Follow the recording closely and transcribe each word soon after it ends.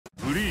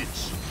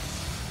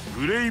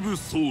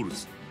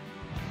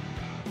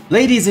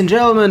Ladies and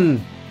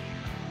gentlemen,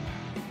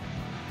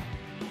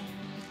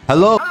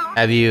 hello.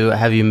 Have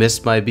you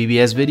missed my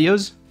BBS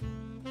videos?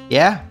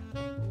 Yeah?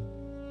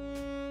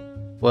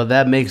 Well,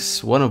 that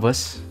makes one of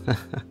us.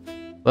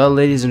 Well,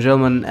 ladies and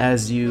gentlemen,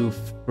 as you've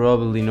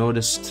probably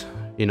noticed,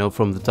 you know,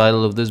 from the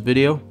title of this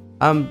video,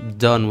 I'm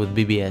done with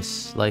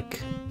BBS.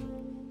 Like,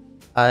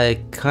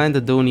 I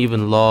kinda don't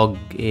even log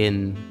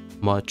in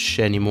much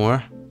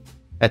anymore.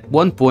 At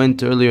one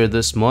point earlier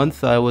this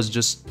month, I was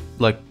just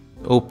like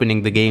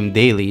opening the game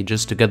daily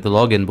just to get the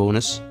login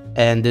bonus,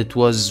 and it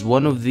was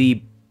one of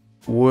the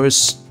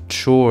worst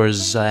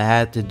chores I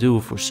had to do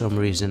for some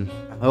reason.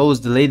 I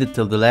always delayed it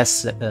till the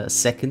last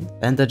second,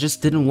 and I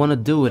just didn't want to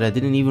do it. I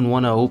didn't even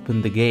want to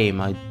open the game.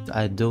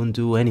 I don't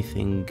do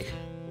anything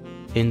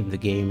in the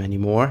game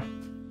anymore.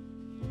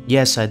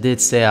 Yes, I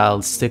did say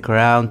I'll stick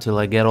around till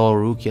I get all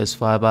Rukias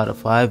 5 out of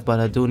 5,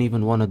 but I don't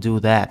even want to do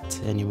that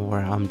anymore.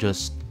 I'm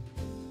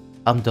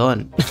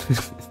done.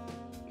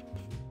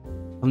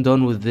 I'm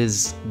done with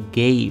this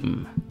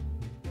game,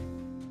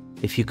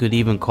 if you could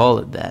even call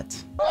it that.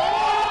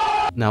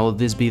 Now, will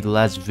this be the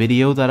last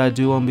video that I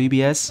do on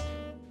BBS?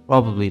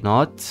 Probably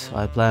not.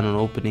 I plan on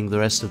opening the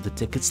rest of the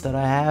tickets that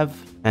I have.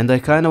 And I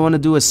kinda wanna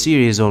do a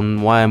series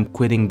on why I'm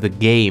quitting the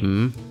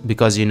game,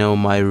 because, you know,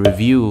 my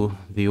review,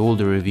 the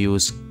older review,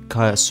 is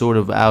sort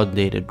of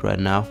outdated right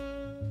now.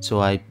 So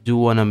I do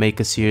wanna make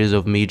a series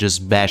of me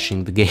just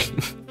bashing the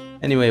game.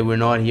 Anyway, we're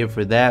not here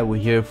for that.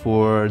 We're here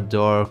for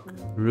Dark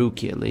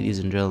Rukia, ladies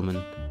and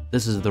gentlemen.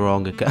 This is the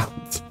wrong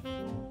account.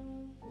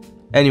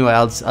 Anyway,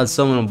 I'll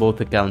summon on both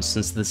accounts.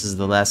 Since this is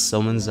the last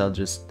summons,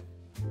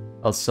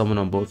 I'll summon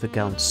on both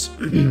accounts.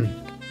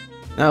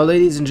 Now,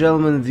 ladies and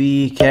gentlemen,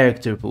 the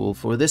character pool.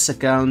 For this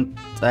account,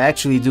 I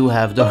actually do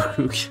have Dark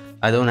Rukia.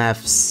 I don't have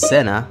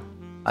Senna.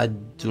 I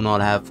do not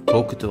have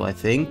Kokuto, I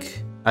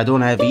think. I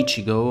don't have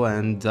Ichigo,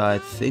 and I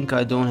think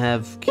I don't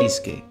have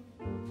Kisuke.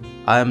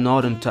 I am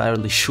not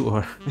entirely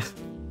sure.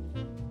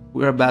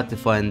 We're about to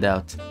find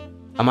out.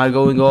 Am I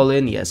going all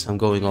in? Yes, I'm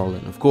going all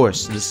in. Of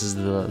course, this is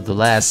the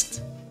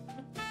last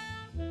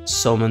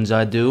summons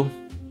I do.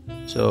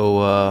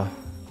 So,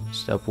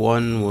 step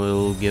 1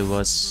 will give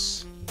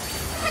us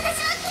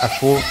a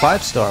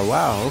 5-star.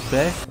 Wow,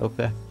 okay,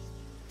 okay.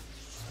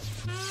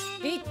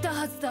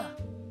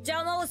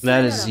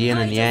 That is Yin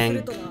and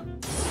Yang.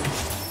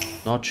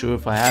 Not sure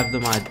if I have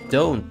them. I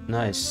don't.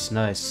 Nice,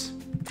 nice.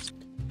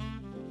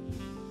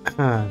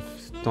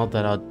 Not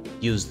that I'd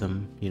use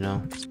them, you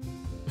know.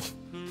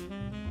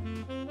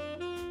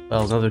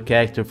 Well, another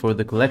character for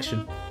the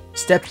collection.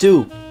 Step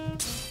 2.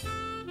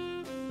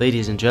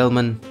 Ladies and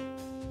gentlemen,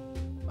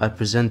 I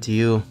present to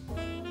you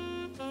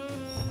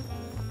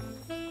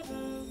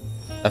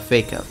a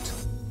fake out.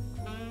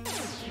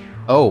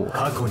 Oh,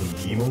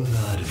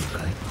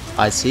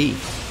 I see.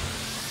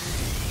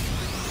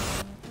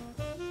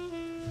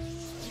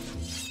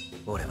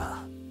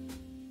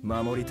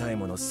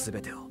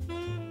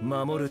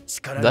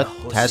 That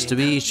has to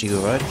be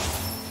Ichigo, right?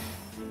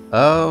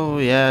 Oh,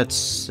 yeah,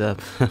 it's...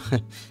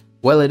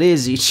 well, it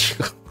is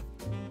Ichigo.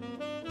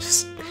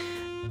 Just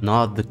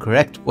not the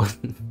correct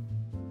one.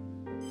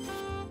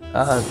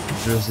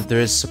 There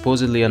is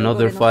supposedly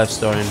another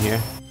 5-star in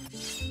here.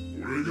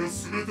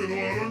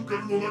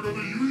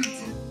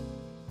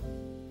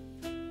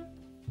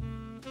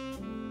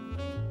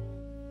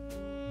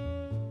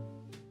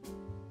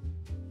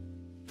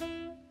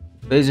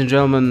 Ladies and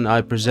gentlemen, I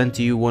present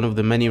to you one of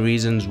the many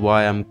reasons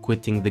why I'm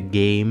quitting the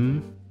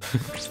game.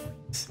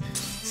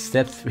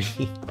 Step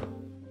 3.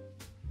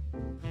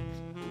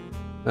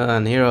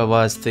 And here I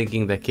was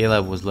thinking that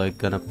Caleb was like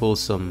gonna pull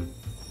some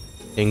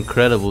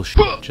incredible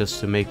shit just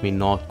to make me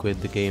not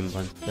quit the game,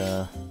 but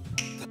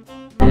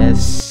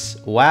yes.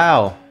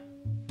 Wow.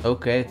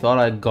 Okay, thought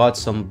I got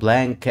some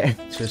blank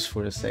characters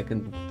for a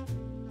second.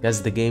 Guess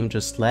the game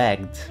just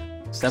lagged.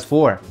 Step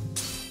 4.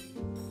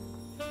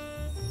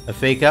 A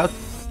fake out,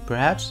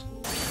 perhaps?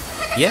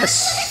 Yes!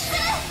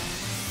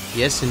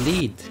 Yes,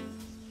 indeed.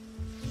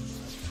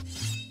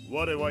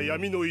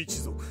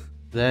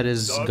 That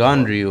is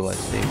Ganryu, I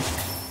think.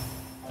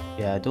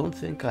 Yeah, I don't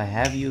think I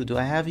have you. Do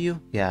I have you?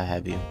 Yeah, I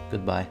have you.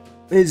 Goodbye.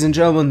 Ladies and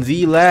gentlemen,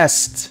 the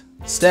last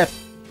step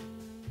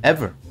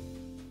ever.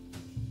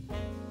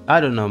 I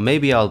don't know,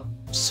 maybe I'll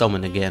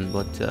summon again,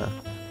 but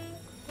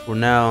for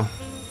now,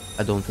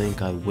 I don't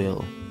think I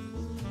will.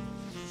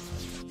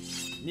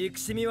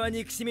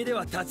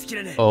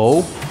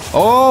 Oh!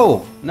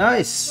 Oh!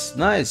 Nice!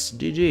 Nice!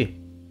 GG.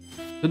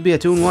 Could be a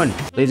 2-in-1.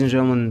 Ladies and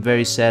gentlemen,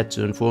 very sad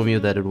to inform you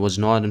that it was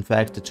not in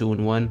fact a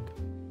 2-in-1.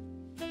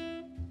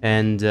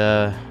 And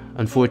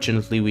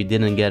unfortunately we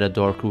didn't get a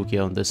Dark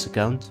Rukia on this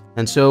account.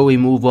 And so we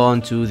move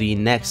on to the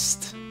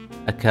next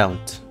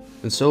account.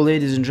 And so,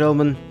 ladies and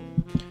gentlemen,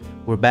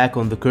 we're back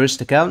on the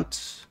cursed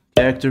account.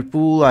 Character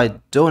pool, I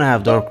don't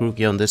have Dark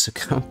Rukia on this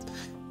account.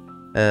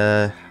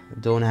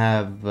 Don't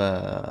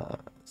have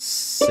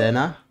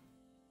Senna.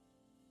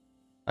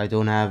 I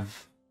don't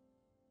have...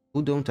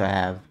 Who don't I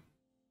have?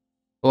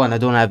 Oh, and I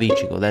don't have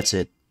Ichigo, that's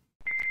it.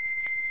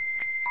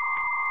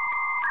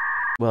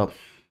 Well,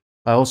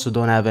 I also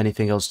don't have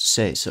anything else to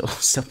say, so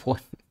step 1.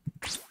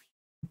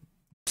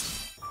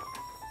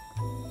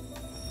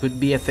 Could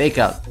be a fake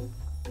out.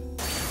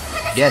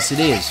 Yes, it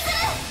is.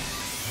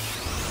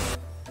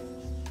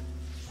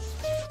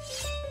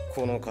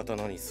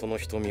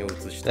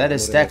 That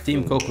is Tag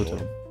Team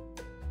Kokuto.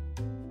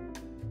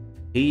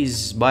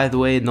 He's, by the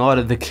way, not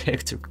in the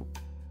character pool.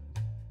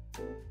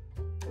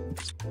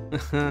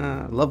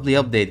 Lovely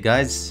update,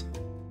 guys.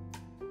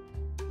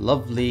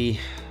 Lovely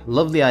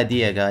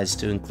idea, guys,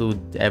 to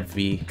include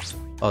every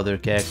other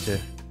character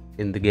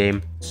in the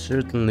game.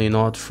 Certainly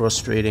not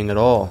frustrating at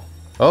all.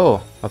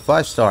 Oh, a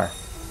 5-star.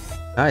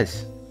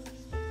 Nice.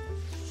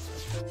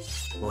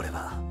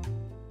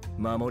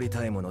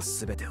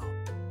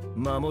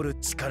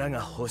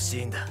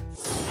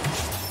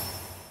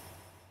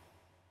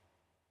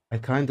 I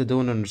kinda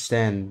don't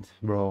understand,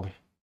 bro.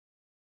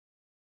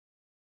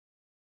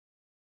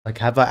 Like,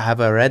 have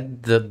I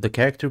read the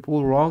character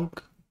pool wrong?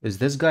 Is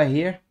this guy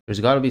here? There's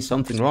gotta be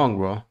something wrong,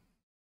 bro.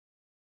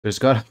 He's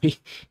gotta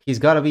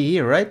be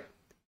here, right?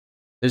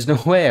 There's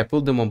no way I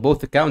pulled him on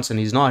both accounts and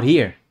he's not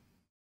here.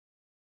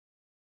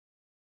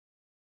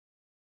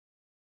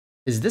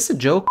 Is this a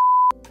joke?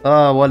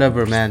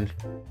 Whatever, man.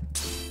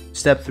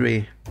 Step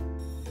 3.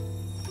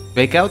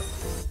 Fake out?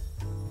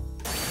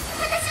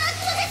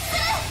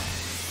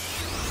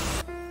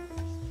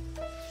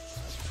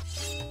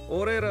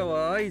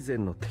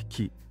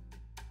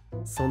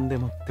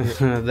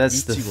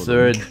 That's the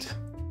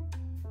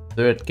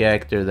third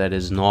character that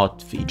is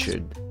not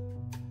featured.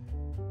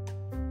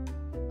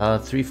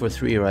 3 for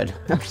 3, right?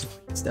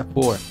 Step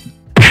 4.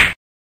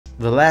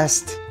 The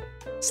last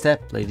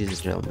step, ladies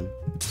and gentlemen.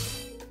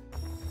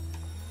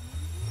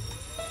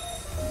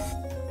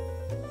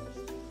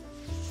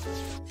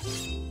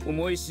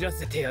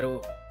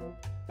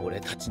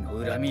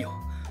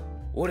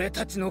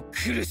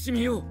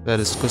 That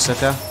is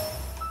Kusaka.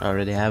 I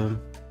already have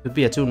him. Could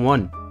be a Toon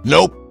 1.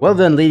 Nope. Well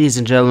then, ladies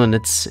and gentlemen,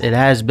 it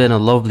has been a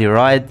lovely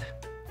ride.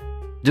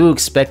 Do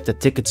expect a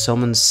ticket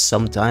summons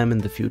sometime in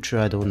the future.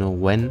 I don't know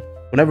when.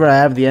 Whenever I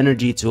have the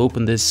energy to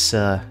open this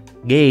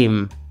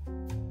game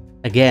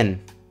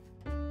again.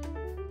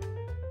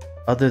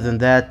 Other than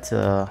that,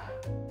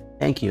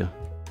 thank you.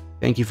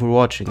 Thank you for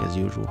watching as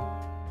usual.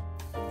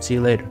 See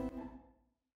you later.